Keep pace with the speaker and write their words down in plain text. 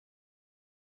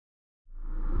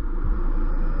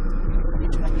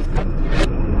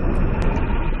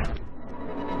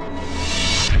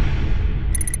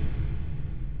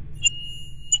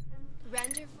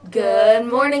Good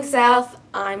morning, South.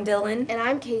 I'm Dylan. And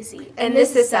I'm Casey. And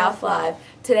this is South Live.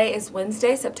 Today is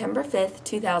Wednesday, September 5th,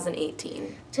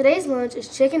 2018. Today's lunch is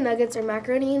chicken nuggets or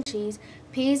macaroni and cheese,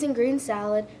 peas and green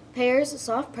salad, pears,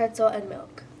 soft pretzel, and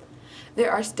milk. There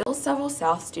are still several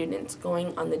South students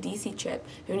going on the DC trip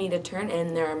who need to turn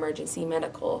in their emergency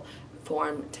medical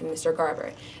form to Mr.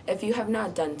 Garber. If you have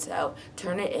not done so,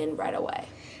 turn it in right away.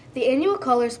 The annual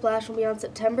Color Splash will be on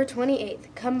September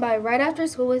 28th. Come by right after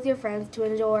school with your friends to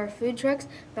enjoy our food trucks,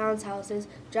 bounce houses,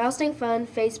 jousting fun,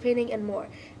 face painting, and more.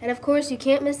 And of course, you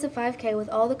can't miss the 5K with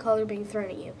all the color being thrown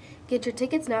at you. Get your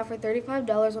tickets now for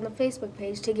 $35 on the Facebook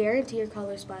page to guarantee your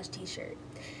Color Splash t-shirt.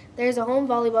 There's a home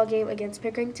volleyball game against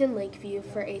Pickerington Lakeview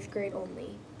for 8th grade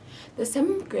only. The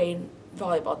 7th grade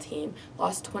volleyball team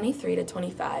lost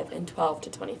 23-25 and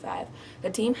 12-25. The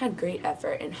team had great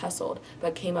effort and hustled,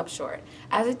 but came up short.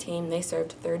 As a team, they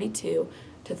served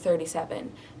 32-37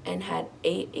 and had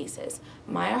 8 aces.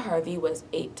 Maya Harvey was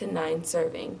 8-9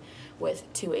 serving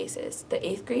with 2 aces. The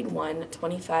 8th grade won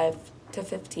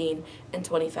 25-15 and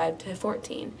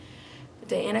 25-14.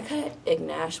 Danica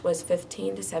Ignash was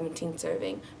 15-17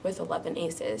 serving with 11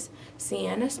 aces.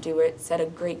 Sienna Stewart set a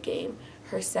great game.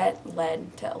 Her set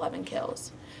led to 11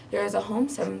 kills. There is a home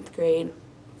 7th grade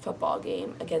football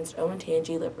game against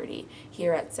Olentangy Liberty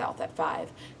here at South at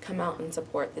 5. Come out and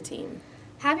support the team.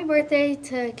 Happy birthday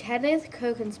to Kenneth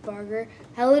Kokensbarger,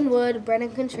 Helen Wood,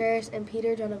 Brennan Contreras, and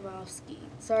Peter Donovsky.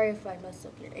 Sorry if I messed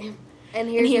up your name. And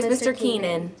here's Mr.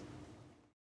 Keenan.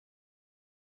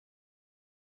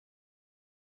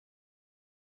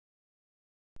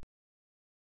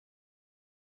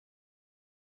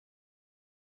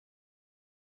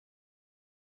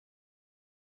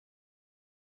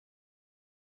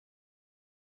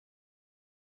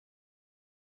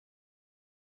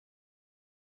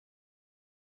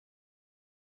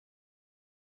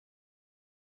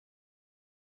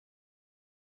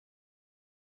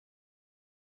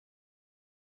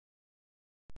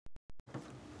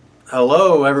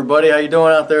 Hello everybody, how you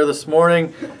doing out there this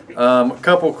morning? A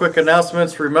couple quick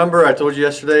announcements. Remember, I told you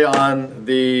yesterday on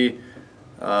the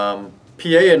PA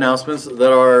announcements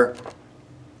that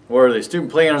student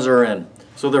planners are in.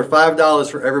 So they're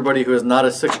 $5 for everybody who is not a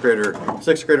 6th grader.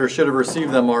 6th graders should have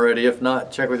received them already. If not,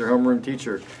 check with your homeroom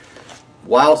teacher.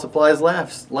 While supplies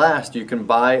last, you can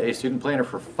buy a student planner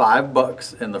for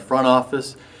 $5 in the front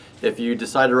office. If you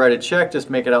decide to write a check,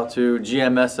 just make it out to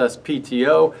GMSS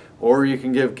PTO, or you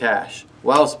can give cash.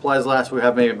 While supplies last, we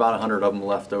have maybe about 100 of them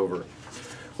left over.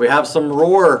 We have some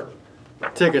Roar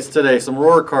tickets today, some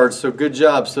Roar cards, so good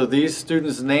job. So these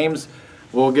students' names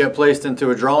will get placed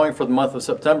into a drawing for the month of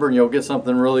September, and you'll get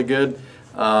something really good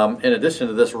in addition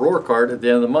to this Roar card at the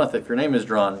end of the month if your name is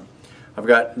drawn. I've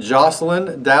got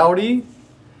Jocelyn Dowdy,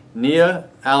 Nia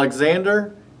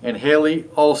Alexander, and Haley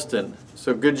Alston.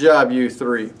 So good job, you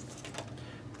three.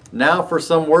 Now for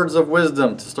some words of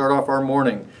wisdom to start off our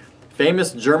morning.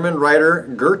 Famous German writer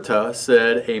Goethe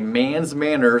said, "A man's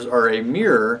manners are a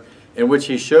mirror in which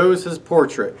he shows his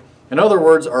portrait." In other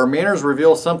words, our manners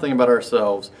reveal something about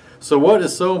ourselves. So what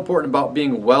is so important about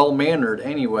being well-mannered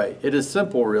anyway? It is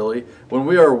simple, really. When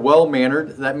we are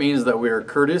well-mannered, that means that we are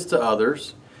courteous to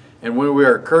others. And when we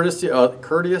are courteous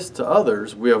to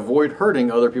others, we avoid hurting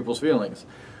other people's feelings.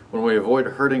 When we avoid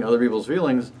hurting other people's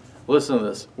feelings, listen to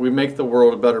this, we make the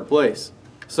world a better place.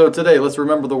 So today, let's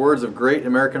remember the words of great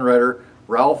American writer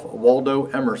Ralph Waldo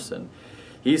Emerson.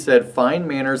 He said, "Fine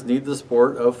manners need the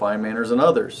support of fine manners in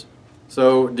others."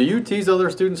 So do you tease other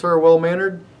students who are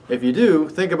well-mannered? If you do,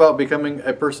 think about becoming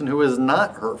a person who is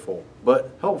not hurtful,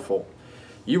 but helpful.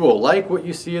 You will like what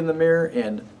you see in the mirror,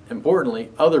 and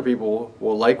importantly, other people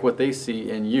will like what they see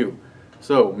in you.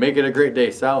 So make it a great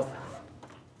day, South.